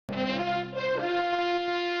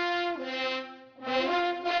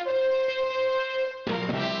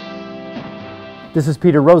This is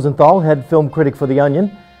Peter Rosenthal, head film critic for The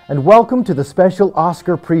Onion, and welcome to the special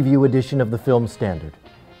Oscar preview edition of the Film Standard.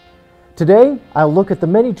 Today, I'll look at the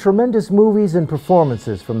many tremendous movies and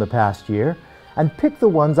performances from the past year and pick the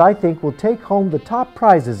ones I think will take home the top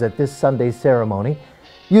prizes at this Sunday's ceremony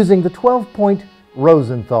using the 12-point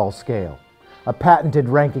Rosenthal scale, a patented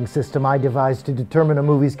ranking system I devised to determine a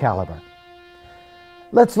movie's caliber.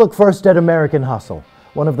 Let's look first at American Hustle,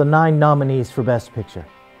 one of the 9 nominees for Best Picture.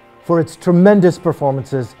 For its tremendous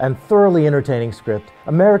performances and thoroughly entertaining script,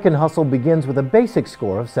 American Hustle begins with a basic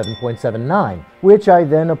score of 7.79, which I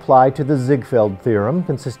then apply to the Ziegfeld theorem,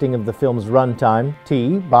 consisting of the film's runtime,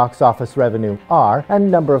 T, box office revenue, R,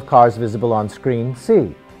 and number of cars visible on screen,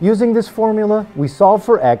 C. Using this formula, we solve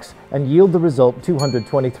for X and yield the result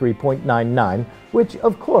 223.99, which,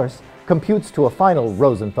 of course, computes to a final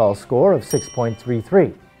Rosenthal score of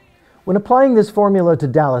 6.33. When applying this formula to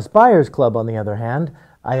Dallas Buyers Club, on the other hand,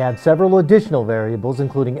 I add several additional variables,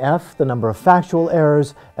 including F, the number of factual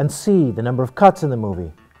errors, and C, the number of cuts in the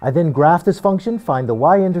movie. I then graph this function, find the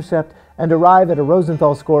y-intercept, and arrive at a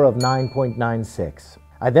Rosenthal score of 9.96.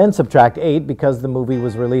 I then subtract 8 because the movie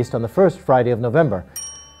was released on the first Friday of November.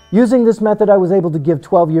 Using this method, I was able to give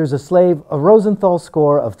 12 Years a Slave a Rosenthal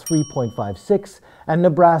score of 3.56 and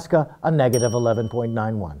Nebraska a negative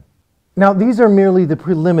 11.91. Now, these are merely the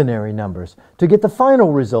preliminary numbers. To get the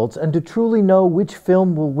final results and to truly know which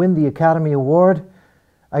film will win the Academy Award,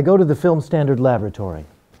 I go to the Film Standard Laboratory.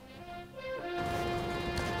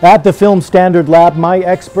 At the Film Standard Lab, my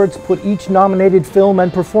experts put each nominated film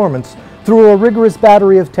and performance through a rigorous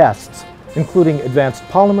battery of tests, including advanced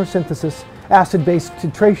polymer synthesis, acid-base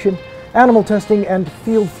titration, animal testing, and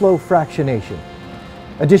field flow fractionation.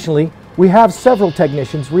 Additionally, we have several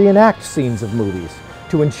technicians reenact scenes of movies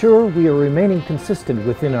to ensure we are remaining consistent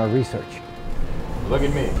within our research. Look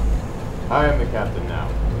at me. I am the captain now.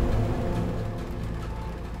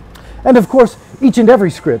 And of course, each and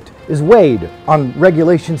every script is weighed on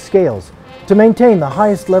regulation scales to maintain the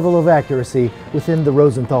highest level of accuracy within the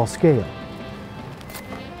Rosenthal scale.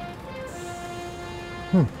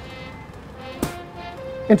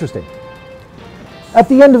 Interesting. At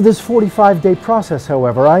the end of this 45-day process,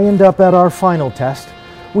 however, I end up at our final test,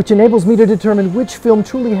 which enables me to determine which film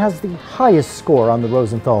truly has the highest score on the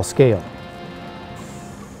Rosenthal scale.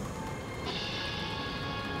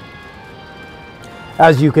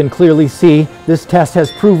 As you can clearly see, this test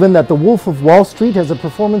has proven that The Wolf of Wall Street has a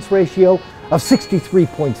performance ratio of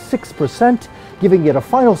 63.6%, giving it a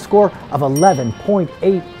final score of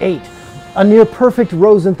 11.88, a near-perfect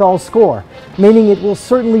Rosenthal score, meaning it will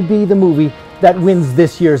certainly be the movie that wins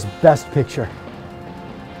this year's Best Picture.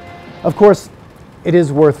 Of course, it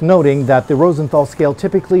is worth noting that the Rosenthal scale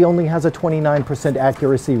typically only has a 29%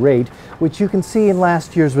 accuracy rate, which you can see in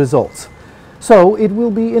last year's results. So it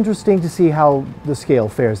will be interesting to see how the scale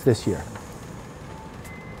fares this year.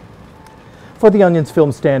 For The Onion's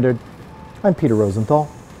Film Standard, I'm Peter Rosenthal.